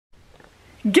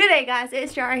G'day guys,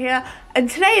 it's Jara here, and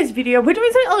today's video we're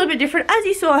doing something a little bit different. As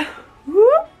you saw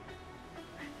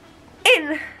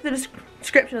in the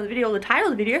description of the video, or the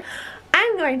title of the video,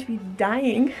 I'm going to be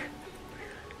dyeing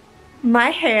my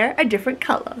hair a different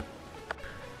color.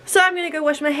 So I'm going to go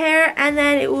wash my hair, and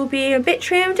then it will be a bit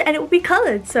trimmed and it will be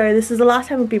colored. So this is the last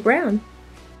time it will be brown.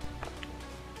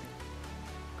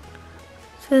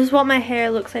 So this is what my hair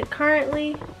looks like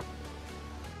currently.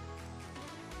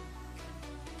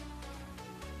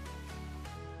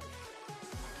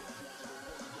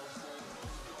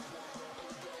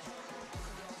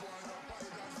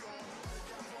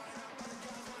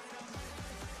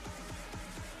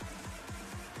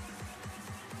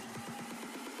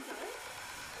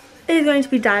 It is going to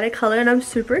be dyed a color and I'm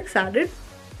super excited.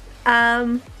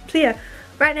 So yeah,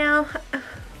 right now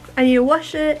I need to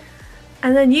wash it,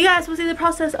 and then you guys will see the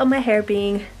process of my hair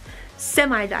being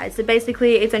semi-dyed. So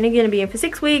basically it's only going to be in for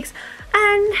 6 weeks,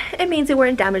 and it means it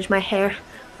won't damage my hair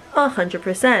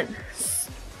 100%.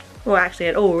 Well, actually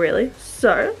at all really.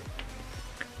 So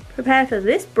prepare for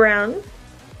this brown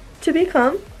to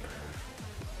become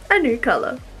a new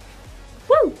color.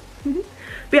 Woo!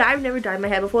 But yeah, I've never dyed my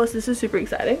hair before, so this is super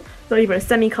exciting. It's not even a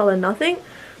semi-color, nothing.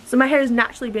 So my hair has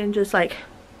naturally been just like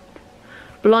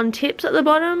blonde tips at the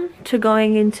bottom to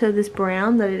going into this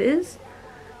brown that it is.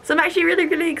 So I'm actually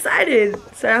really excited.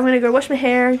 So I'm gonna go wash my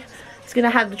hair. It's gonna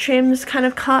have the trims kind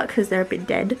of cut because they're a bit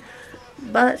dead.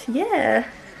 But yeah,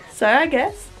 so I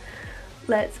guess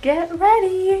let's get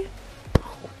ready.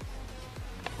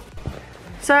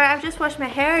 So I've just washed my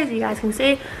hair, as you guys can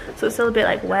see, so it's still a bit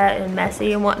like wet and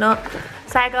messy and whatnot.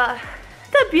 So I got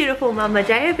the beautiful Mama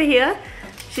J over here.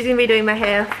 She's gonna be doing my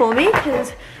hair for me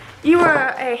because you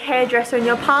were a hairdresser in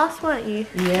your past, weren't you?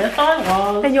 Yes, I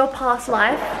was. In your past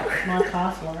life. My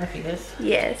past life, yes.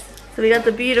 Yes. So we got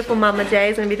the beautiful Mama J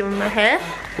is gonna be doing my hair.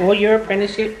 4-year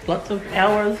apprenticeship, lots of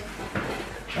hours.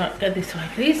 Alright, go this way,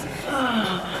 please.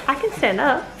 I can stand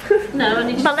up. No, I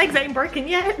need you. My legs ain't broken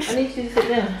yet. I need you to sit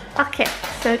down. Okay,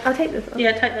 so I'll take this off.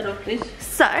 Yeah, take that off, please.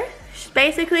 So,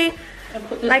 basically,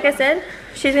 like I said,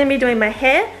 she's gonna be doing my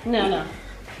hair. No.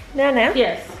 Now.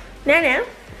 Yes. Now.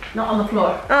 Not on the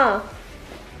floor. Oh.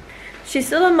 She's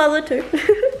still a mother too.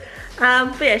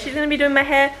 But yeah, she's gonna be doing my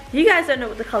hair. You guys don't know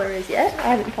what the color is yet.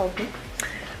 I haven't told you.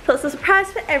 So it's a surprise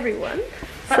for everyone.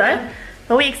 So,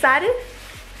 are we excited?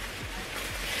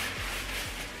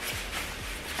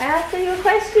 I asked you a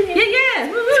question. Yeah.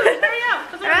 Hurry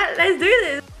up. Alright, let's do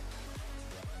this.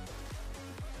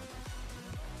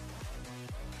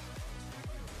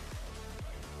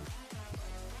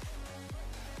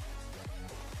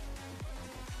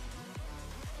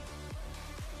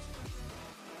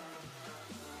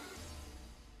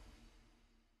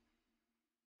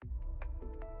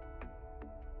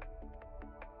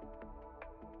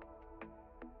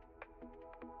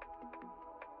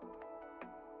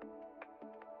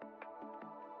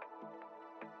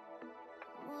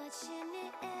 Watching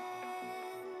it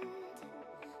end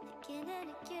again and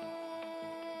again.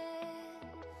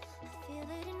 I feel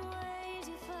it in waves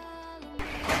you follow me.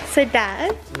 So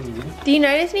Dad, do you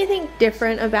notice anything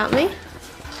different about me?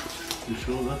 You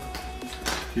sure that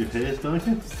your hair's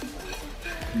darker?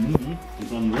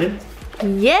 It's on red.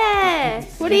 Yeah!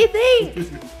 What do you think?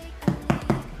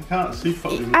 I can't see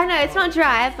properly. I know, it's not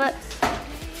dry, but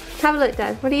have a look,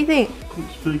 Dad. What do you think?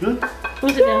 It's pretty good.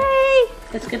 Who's it now? Yay!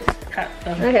 Let's get this cut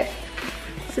done. Okay,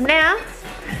 so now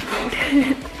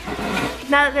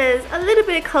that there's a little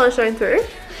bit of colour showing through,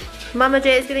 Mama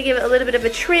J is going to give it a little bit of a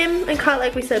trim and cut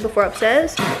like we said before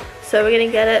upstairs. So we're going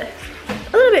to get it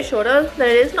a little bit shorter than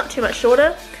it is, not too much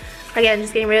shorter. Again,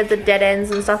 just getting rid of the dead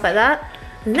ends and stuff like that.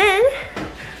 And then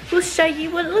we'll show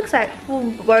you what it looks like.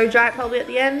 We'll blow dry it probably at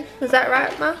the end. Is that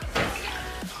right, Ma?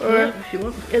 Or Yeah, if you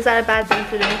want. is that a bad thing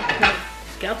to do?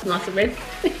 Scalp's nice and red.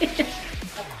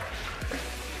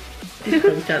 You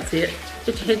probably can't see it.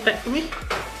 Put your head back for me.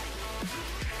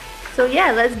 So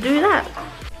yeah, let's do that.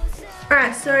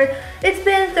 Alright, so it's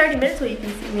been 30 minutes, well you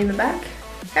can see me in the back.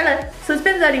 Hello. So it's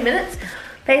been 30 minutes.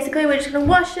 Basically we're just gonna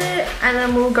wash it and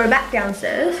then we'll go back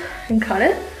downstairs and cut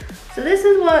it. So this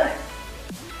is what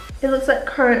it looks like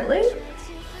currently.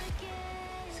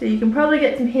 So you can probably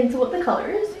get some hints of what the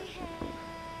colour is.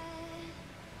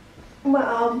 My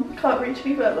arm can't reach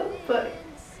me further, but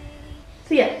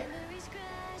so yeah.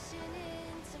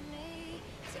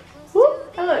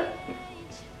 Whoop, hello.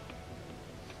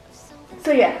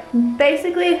 So yeah,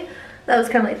 basically that was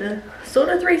kind of like the sort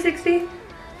of 360.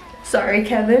 Sorry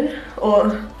Kevin,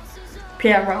 or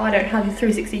Piero, I don't have a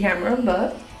 360 camera,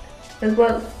 but that's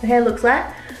what the hair looks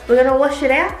like. We're gonna wash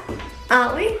it out,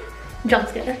 aren't we? Jump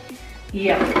scare.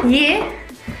 Yeah. Yeah.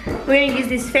 We're gonna use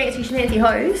this fancy schmancy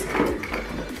hose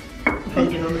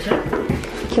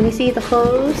Can we see the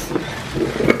hose? So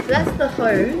that's the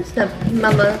hose that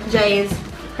Mama J is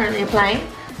currently applying.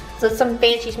 So it's some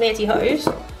fancy schmancy hose.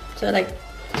 So like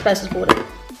supposed to water.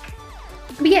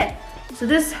 But yeah, so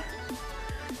this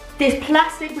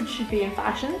plastic, which should be in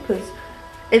fashion because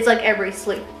it's like every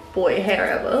sleep boy hair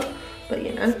ever. But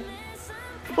you know,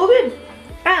 all good.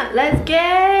 Alright, let's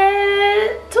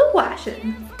get to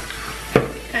washing.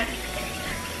 Okay.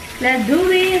 Let's do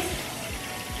this.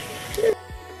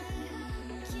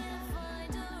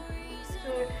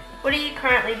 What are you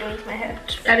currently doing to my hair?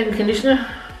 Adding conditioner.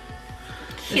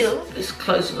 Cute. This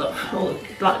closes up, or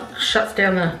like shuts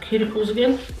down the cuticles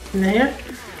again in the hair,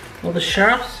 or the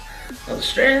shafts, or the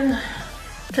strands.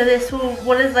 So this will,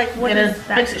 what is that?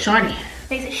 Makes it shiny.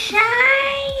 Makes it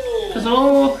shiny. Because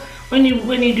all when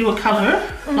you do a color,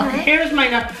 like the hair is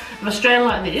made up of a strand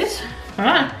like this,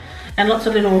 alright, and lots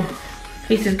of little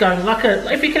pieces going like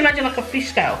if you can imagine like a fish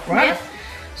scale, right? Yeah.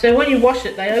 So when you wash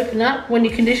it, they open up. When you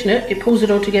condition it, it pulls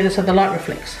it all together so the light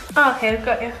reflects. Oh, okay, I've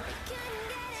got you.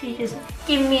 So you just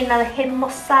give me another head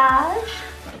massage.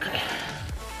 Okay.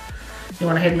 You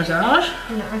want a head massage?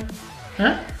 No.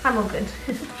 Huh? I'm all good.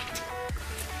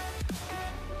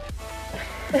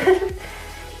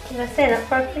 Can I stand up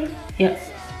properly? Yeah.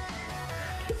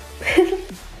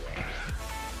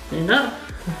 Stand up.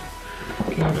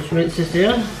 Okay, I'll just rinse this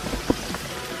down.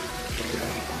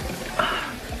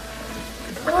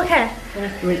 Okay. I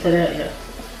have to rinse it out yet.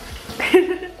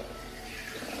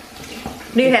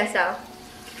 New hairstyle.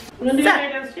 I'm gonna do So- your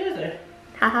hair downstairs there.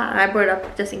 Haha, I brought it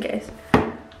up just in case.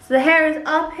 So the hair is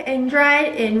up and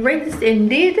dried and rinsed and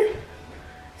did.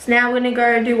 So now we're gonna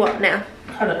go do what now?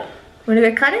 Cut it. We're gonna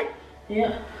go cut it?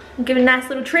 Yeah. Give it a nice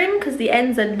little trim because the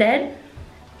ends are dead.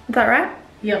 Is that right?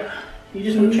 Yep. You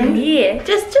just want to trim? Yeah,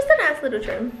 just a nice little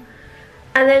trim.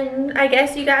 And then I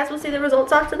guess you guys will see the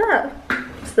results after that.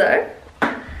 So,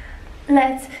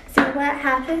 let's see what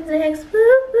happens next.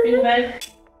 Bring it back.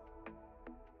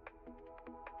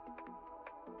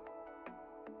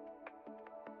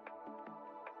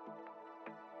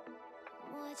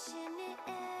 Watching it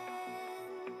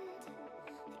end.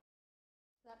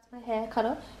 That's my hair cut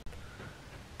off.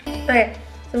 Okay,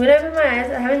 so I'm gonna open my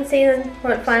eyes. I haven't seen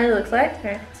what it finally looks like.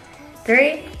 Okay.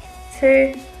 3,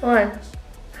 2, 1.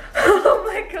 Oh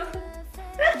my god.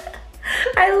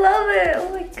 I love it. Oh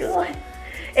my god.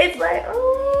 It's like,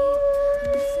 oh,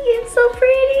 it's so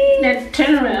pretty. Now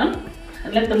turn around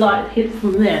and let the light hit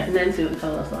from there and then see what the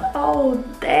colour's like. Oh,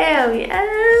 damn,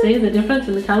 yes. See the difference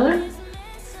in the colour?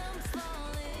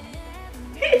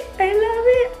 I love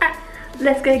it.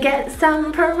 Let's go get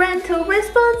some parental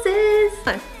responses.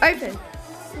 Open.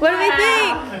 What do we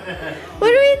think? What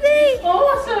do we think?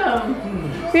 Awesome!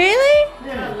 Really?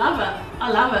 Yeah, I love it. I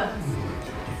love it.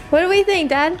 What do we think,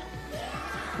 Dad?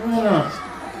 I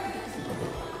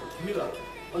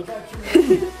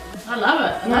love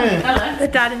it. I love the colour. The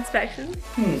dad inspection.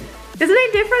 Isn't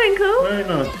it different and cool? Very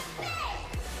nice.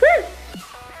 Woo.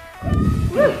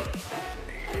 Woo.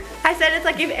 I said it's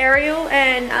like if Ariel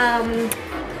and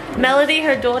Melody,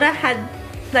 her daughter, had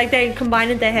like they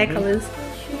combined their hair colors.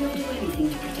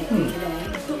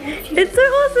 It's so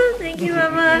awesome. Thank you,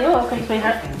 Mama. You're welcome,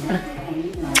 sweetheart.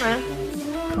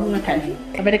 Okay.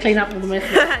 I better clean up all the mess.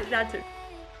 That's it.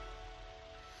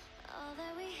 All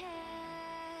that we had,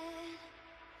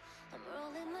 I'm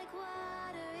rolling like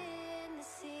water in the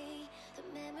sea. The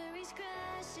memories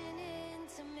crashing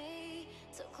into me,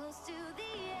 so close to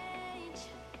the edge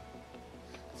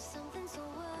of something so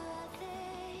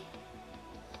worthy.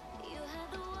 You had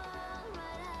the world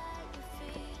right at your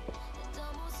feet. It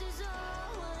almost is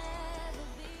all we'll ever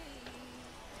be.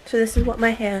 So this is what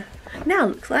my hair now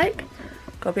looks like.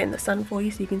 Got a bit in the sun for you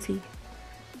so you can see.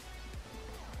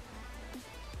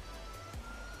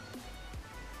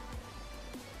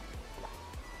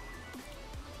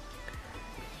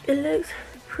 It looks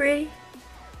pretty.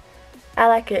 I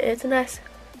like it. It's a nice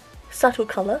subtle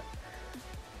colour.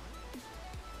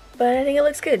 But I think it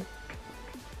looks good.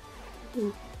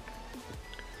 So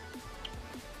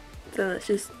let's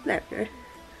just, there we go.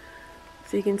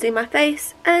 So you can see my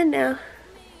face, and now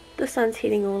the sun's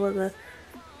hitting all of the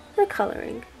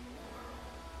colouring.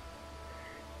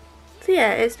 So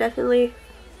yeah, it's definitely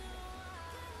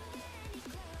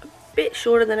a bit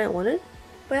shorter than I wanted,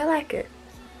 but I like it.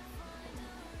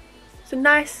 So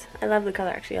nice. I love the colour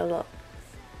actually a lot.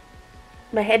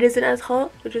 My head isn't as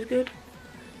hot, which is good.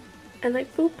 And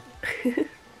like, boop.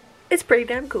 It's pretty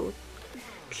damn cool.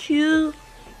 Cute.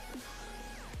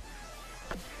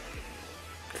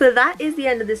 So that is the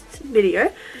end of this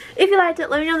video. If you liked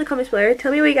it, let me know in the comments below.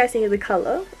 Tell me what you guys think of the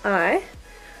colour. I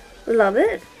love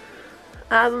it.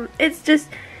 It's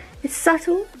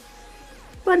subtle,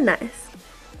 but nice.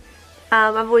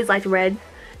 I've always liked red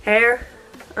hair,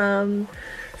 so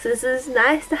this is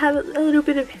nice to have a little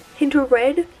bit of hint of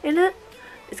red in it.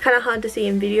 It's kind of hard to see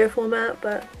in video format,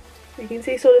 but you can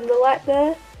see sort of the light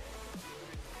there.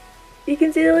 You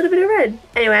can see a little bit of red.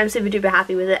 Anyway, I'm super duper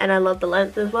happy with it, and I love the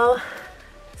length as well.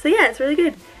 So yeah, it's really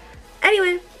good.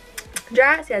 Anyway,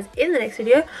 dry out, see you guys in the next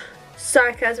video.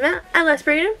 Sarcasm out, and let's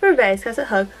bring it in for a very sarcastic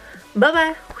hug. Bye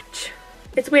bye.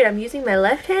 It's weird, I'm using my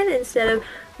left hand instead of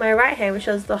my right hand, which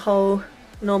does the whole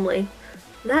normally.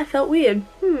 That felt weird.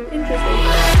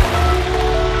 Interesting.